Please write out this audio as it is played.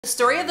The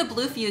story of the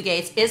blue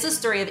fugates is a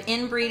story of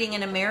inbreeding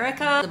in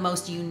America, the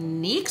most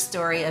unique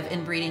story of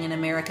inbreeding in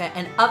America,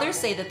 and others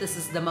say that this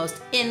is the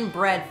most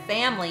inbred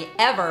family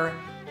ever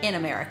in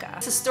America.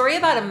 It's a story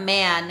about a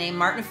man named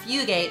Martin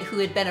Fugate who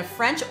had been a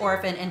French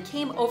orphan and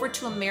came over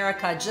to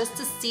America just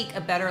to seek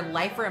a better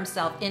life for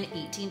himself in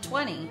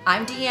 1820.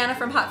 I'm Deanna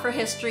from Hot for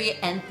History,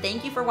 and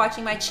thank you for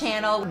watching my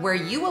channel where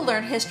you will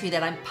learn history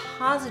that I'm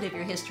positive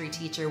your history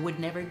teacher would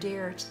never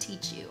dare to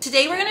teach you.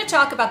 Today we're going to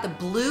talk about the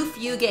blue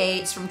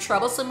fugates from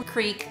Troublesome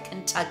Creek,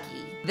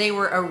 Kentucky. They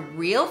were a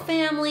real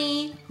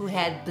family who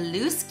had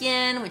blue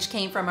skin, which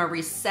came from a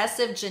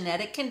recessive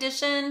genetic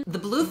condition. The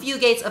blue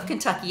fugates of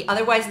Kentucky,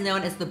 otherwise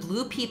known as the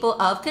blue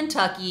people of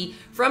Kentucky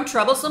from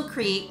Troublesome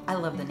Creek. I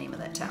love the name of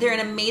that town. They're an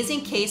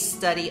amazing case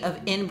study of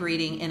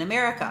inbreeding in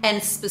America,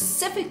 and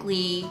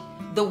specifically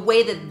the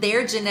way that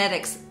their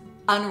genetics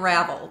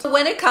unraveled.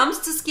 When it comes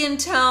to skin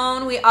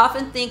tone, we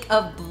often think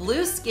of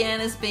blue skin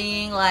as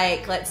being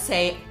like, let's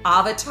say,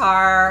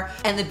 Avatar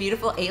and the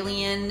beautiful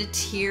alien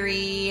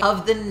Neytiri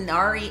of the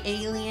Nari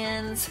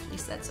aliens. At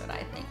least that's what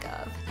I think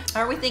of.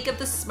 Or we think of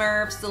the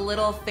Smurfs, the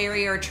little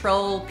fairy or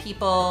troll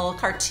people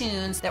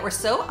cartoons that were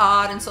so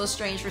odd and so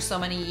strange for so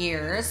many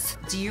years.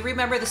 Do you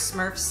remember the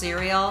Smurf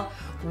cereal?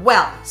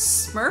 Well,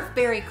 Smurf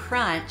Berry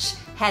Crunch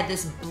had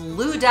this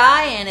blue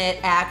dye in it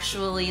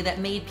actually that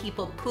made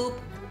people poop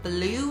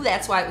blue.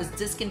 That's why it was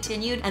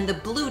discontinued. And the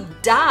blue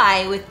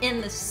dye within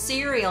the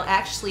cereal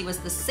actually was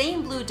the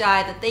same blue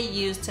dye that they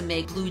used to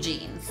make blue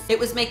jeans. It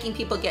was making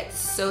people get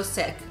so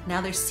sick. Now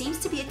there seems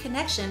to be a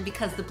connection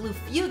because the blue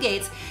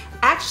fugates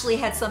actually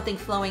had something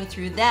flowing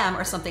through them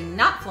or something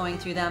not flowing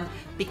through them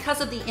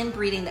because of the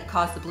inbreeding that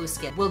caused the blue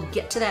skin. We'll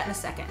get to that in a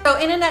second. So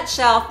in a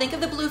nutshell, think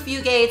of the blue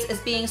fugates as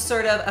being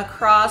sort of a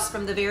cross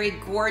from the very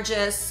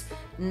gorgeous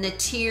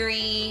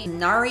Neytiri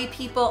Nari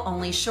people,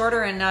 only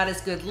shorter and not as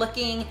good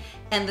looking,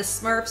 and the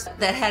Smurfs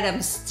that had a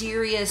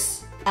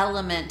mysterious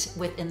element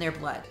within their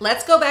blood.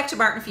 Let's go back to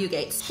Martin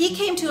Fugates. He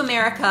came to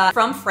America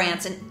from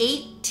France in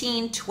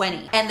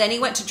 1820, and then he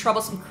went to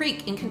Troublesome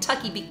Creek in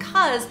Kentucky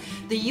because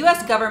the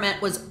US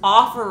government was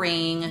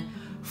offering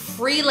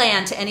free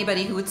land to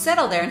anybody who would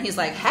settle there, and he's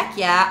like, heck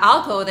yeah,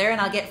 I'll go there and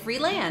I'll get free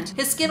land.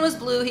 His skin was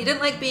blue, he didn't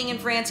like being in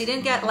France, he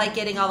didn't like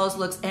getting all those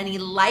looks, and he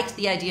liked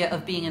the idea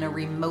of being in a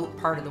remote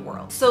part of the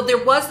world. So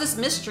there was this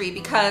mystery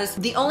because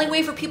the only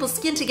way for people's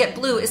skin to get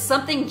blue is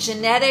something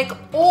genetic,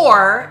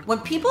 or when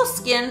people's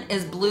skin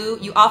is blue,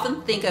 you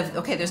often think of,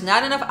 okay, there's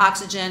not enough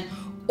oxygen,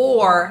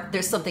 or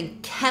there's something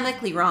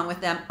chemically wrong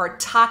with them or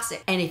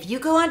toxic. And if you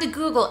go onto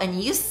Google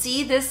and you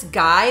see this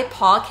guy,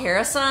 Paul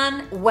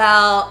Carrison,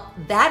 well,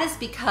 that is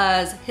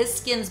because his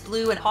skin's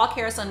blue, and Paul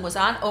Carrison was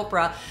on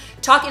Oprah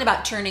talking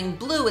about turning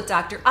blue with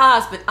Dr.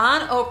 Oz, but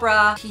on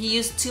Oprah, he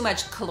used too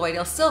much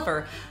colloidal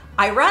silver.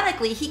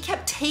 Ironically, he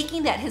kept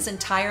taking that his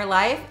entire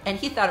life, and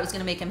he thought it was going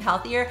to make him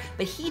healthier,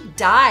 but he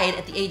died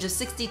at the age of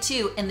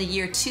 62 in the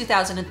year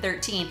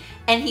 2013,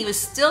 and he was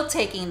still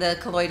taking the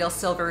colloidal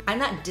silver. I'm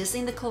not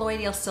dissing the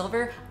colloidal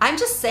silver. I'm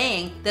just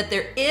saying that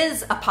there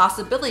is a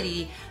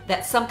possibility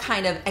that some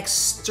kind of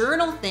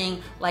external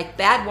thing like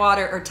bad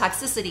water or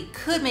toxicity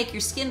could make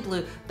your skin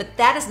blue, but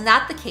that is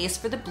not the case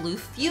for the blue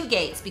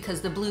fugates because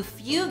the blue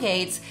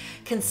fugates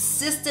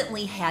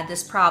consistently had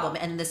this problem,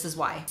 and this is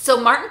why. So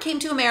Martin came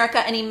to America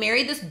and he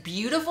married this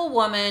beautiful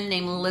woman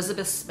named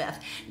Elizabeth Smith.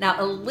 Now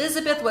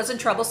Elizabeth was in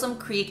Troublesome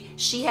Creek.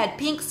 She had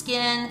pink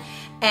skin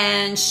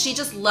and she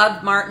just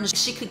loved Martin.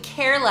 She could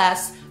care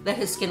less that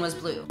his skin was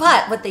blue.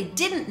 But what they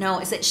didn't know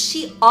is that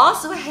she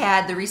also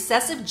had the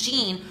recessive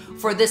gene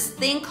for this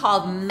thing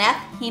called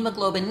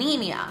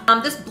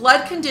met-H.Methemoglobinemia. This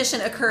blood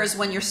condition occurs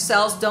when your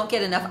cells don't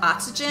get enough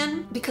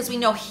oxygen, because we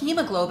know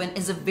hemoglobin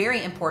is a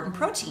very important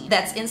protein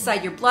that's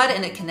inside your blood,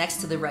 and it connects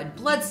to the red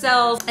blood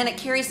cells and it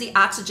carries the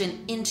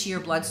oxygen into your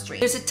bloodstream.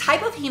 There's a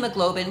type of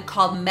hemoglobin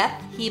called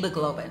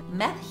met-hemoglobin.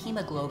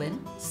 Met-hemoglobin,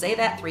 say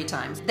that 3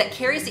 times, that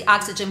carries the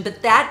oxygen,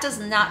 but that does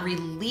not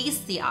release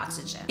the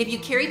oxygen. If you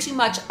carry too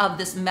much of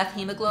this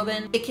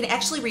met-hemoglobin, it can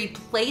actually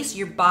replace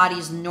your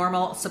body's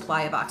normal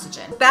supply of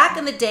oxygen. Back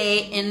in the day,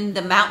 in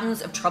the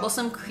mountains of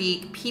Troublesome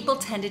Creek, people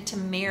tended to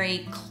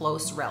marry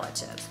close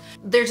relatives.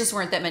 There just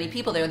weren't that many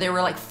people there. There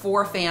were like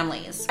 4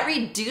 families. That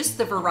reduced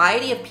the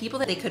variety of people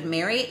that they could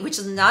marry, which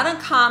is not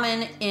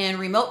uncommon in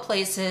remote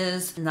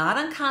places, not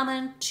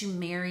uncommon to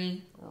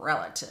marry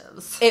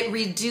relatives. It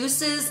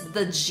reduces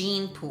the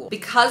gene pool.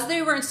 Because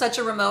they were in such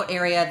a remote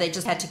area, they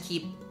just had to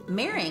keep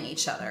marrying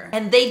each other.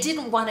 And they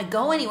didn't want to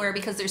go anywhere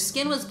because their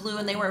skin was blue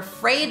and they were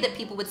afraid that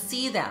people would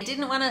see them. They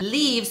didn't want to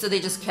leave, so they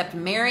just kept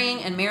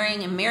marrying and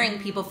marrying and marrying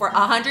people for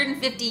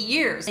 150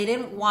 years. They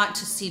didn't want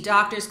to see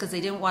doctors because they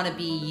didn't want to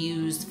be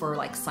used for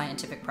like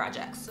scientific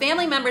projects.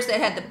 Family members that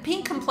had the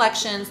pink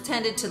complexions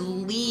tended to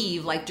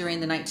leave like during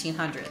the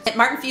 1900s. And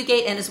Martin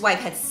Fugate and his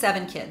wife had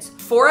 7 kids.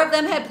 4 of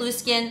them had blue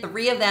skin,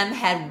 3 of them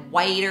had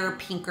whiter,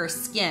 pinker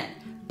skin.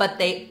 but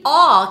they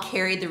all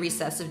carried the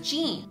recessive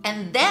gene.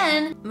 And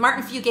then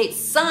Martin Fugate's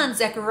son,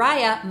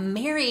 Zechariah,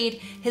 married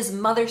his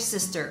mother's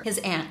sister, his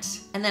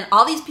aunt. And then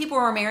all these people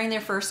were marrying their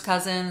first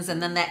cousins,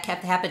 and then that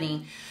kept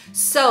happening.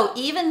 So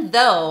even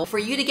though for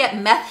you to get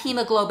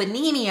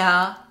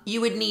methemoglobinemia, you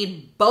would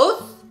need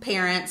both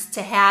parents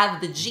to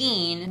have the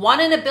gene, 1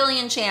 in a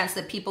billion chance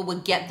that people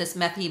would get this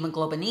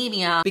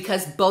methemoglobinemia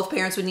because both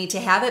parents would need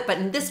to have it. But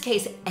in this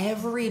case,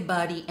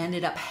 everybody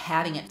ended up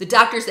having it. The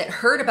doctors that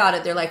heard about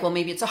it, they're like, well,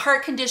 maybe it's a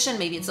heart condition,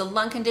 maybe it's a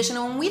lung condition.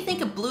 And when we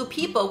think of blue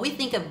people, we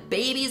think of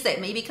babies that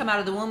maybe come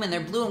out of the womb and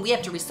they're blue and we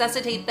have to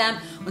resuscitate them.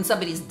 When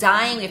somebody's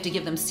dying, we have to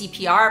give them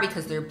CPR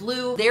because they're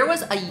blue. There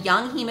was a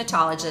young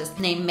hematologist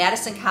named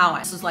Madison Cowan.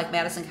 This was like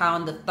Madison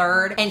Cowan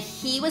III, and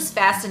he was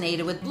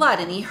fascinated with blood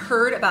and he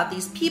heard about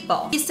these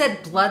people. He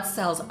said blood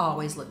cells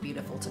always look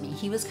beautiful to me.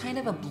 He was kind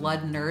of a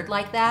blood nerd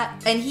like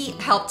that. And he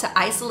helped to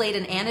isolate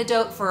an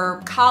antidote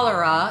for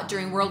cholera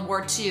during World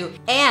War II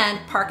and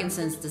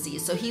Parkinson's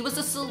disease. So he was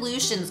a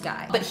solutions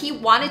guy. But he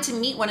wanted to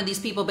meet one of these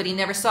people, but he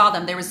never saw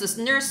them. There was this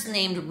nurse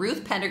named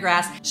Ruth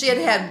Pendergrass. She had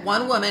had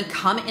one woman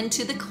come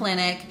into the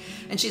clinic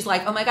and she's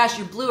like, oh my gosh,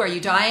 you're blue, are you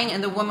dying?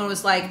 And the woman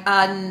was like,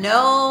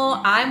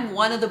 no, I'm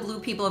one of the blue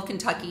people of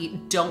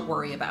Kentucky, don't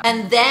worry about it.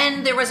 And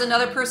then there was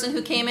another person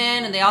who came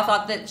in and they all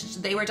thought that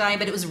they were dying,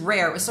 but it was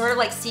rare. It was sort of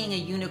like seeing a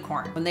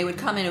unicorn. When they would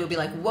come in, it would be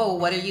like, whoa,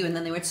 what are you? And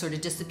then they would sort of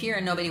disappear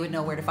and nobody would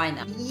know where to find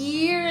them.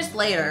 Years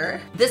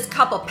later, this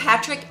couple,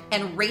 Patrick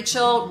and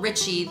Rachel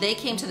Ritchie, they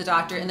came to the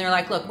doctor and they're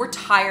like, look, we're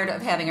tired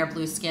of having our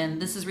blue skin.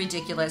 This is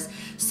ridiculous.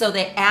 So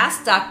they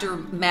asked Dr.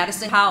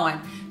 Madison Cowan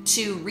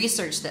to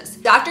research this.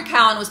 Dr.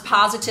 Cowan was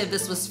positive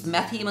this was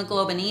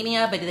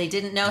methemoglobinemia, but they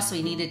didn't know, so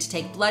he needed to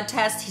take blood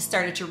tests. He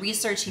started to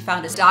research. He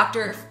found a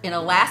doctor in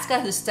Alaska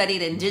who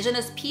studied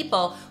indigenous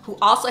people who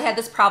also had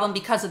this problem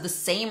because of the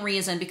same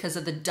reason, because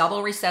of the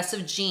double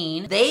recessive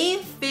gene. They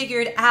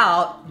figured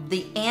out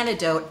the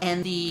antidote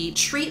and the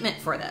treatment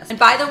for this. And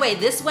by the way,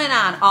 this went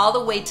on all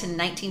the way to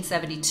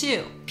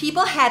 1972.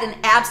 People had an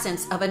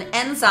absence of an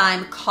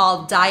enzyme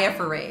called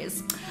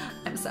diapherase.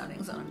 I'm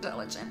sounding so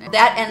intelligent.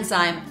 That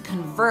enzyme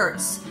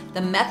converts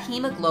the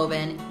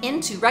methemoglobin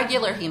into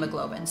regular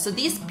hemoglobin. So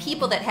these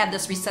people that have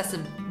this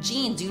recessive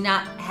gene do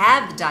not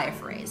have the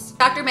diapherase.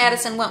 Dr.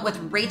 Madison went with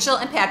Rachel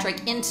and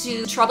Patrick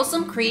into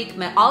Troublesome Creek,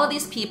 met all of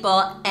these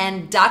people,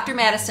 and Dr.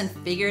 Madison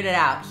figured it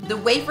out. The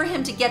way for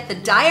him to get the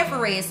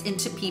diapherase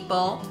into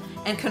people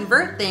and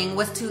convert things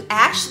was to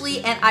actually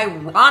and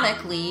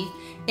ironically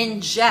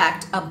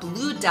inject a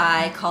blue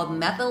dye called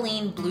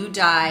methylene blue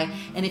dye,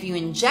 and if you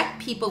inject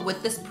people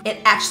with this, it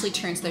actually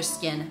turns their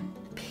skin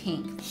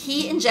pink.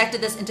 He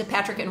injected this into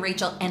Patrick and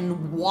Rachel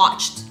and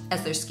watched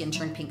as their skin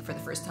turned pink for the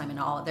first time in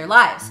all of their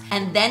lives.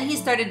 And then he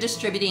started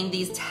distributing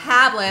these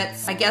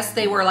tablets. I guess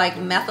they were like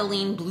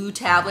methylene blue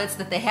tablets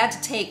that they had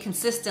to take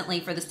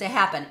consistently for this to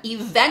happen.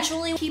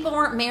 Eventually, people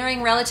weren't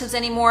marrying relatives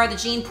anymore. The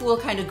gene pool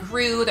kind of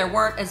grew. There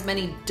weren't as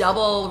many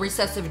double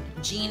recessive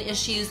gene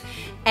issues,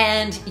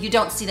 and you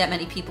don't see that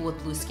many people with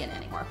blue skin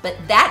anymore. But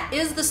that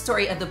is the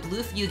story of the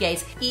blue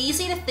fugates.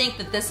 Easy to think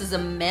that this is a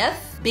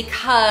myth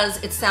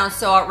because it sounds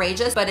so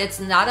outrageous, but it's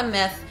not a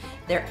myth.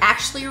 There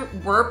actually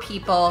were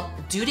people,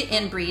 due to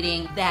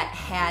inbreeding, that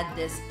had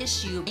this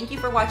issue. Thank you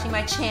for watching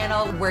my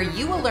channel, where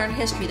you will learn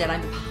history that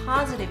I'm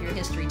positive your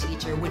history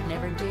teacher would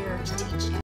never dare to teach.